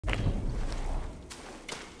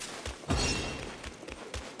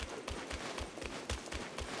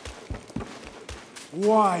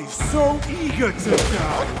Why so eager to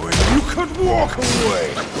die when you could walk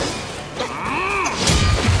away?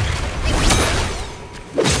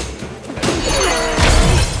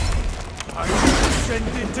 I was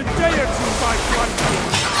ascended to deity by fighting.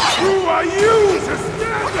 Who are you to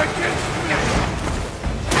stand against me?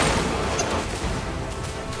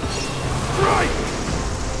 Right!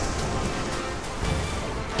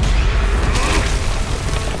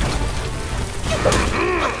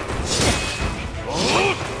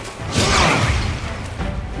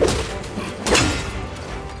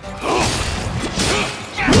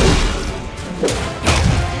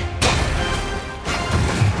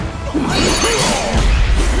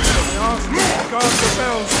 Guard the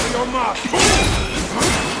bells for your mark.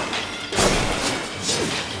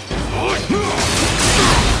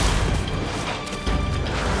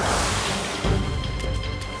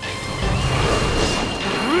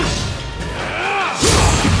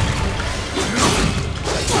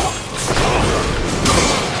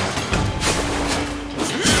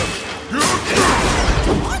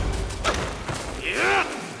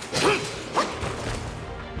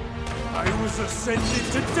 I was ascended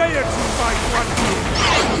to deity by one.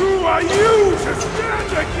 Who are you to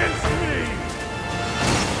stand against me?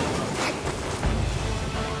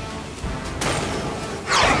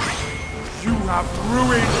 You have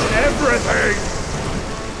ruined everything!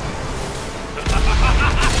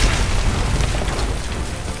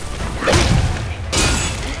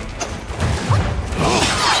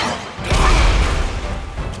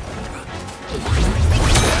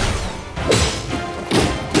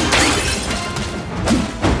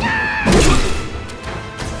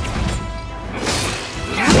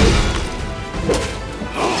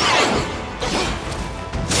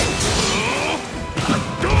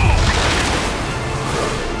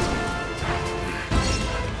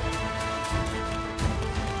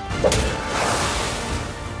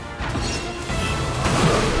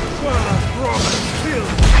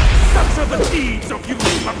 Such are the deeds of you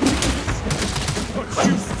puppies! But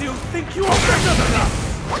you still think you are better than us!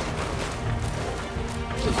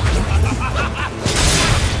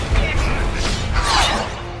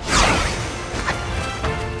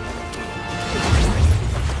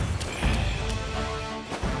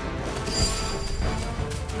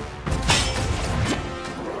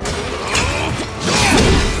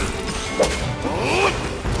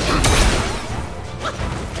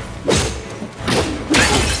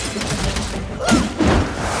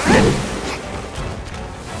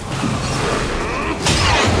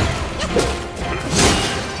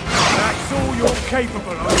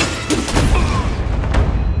 Capable of.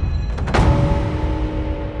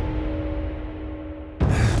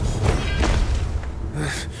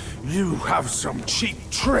 You have some cheap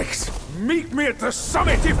tricks. Meet me at the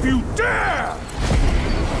summit if you dare!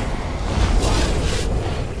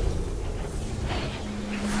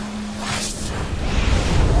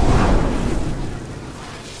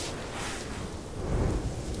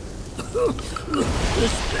 The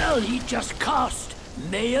spell he just cast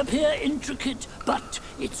may appear intricate, but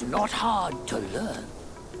it's not hard to learn.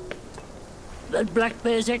 That Black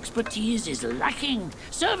Bear's expertise is lacking.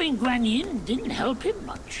 Serving Guan Yin didn't help him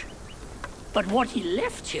much. But what he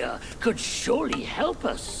left here could surely help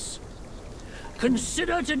us.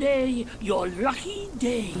 Consider today your lucky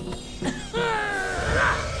day.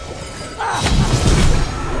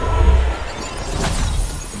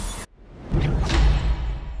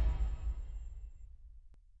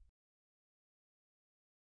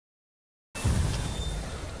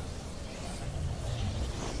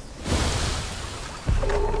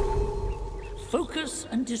 Focus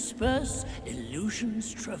and disperse,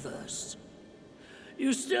 illusions traverse.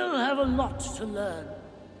 You still have a lot to learn,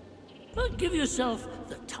 but give yourself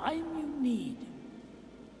the time you need.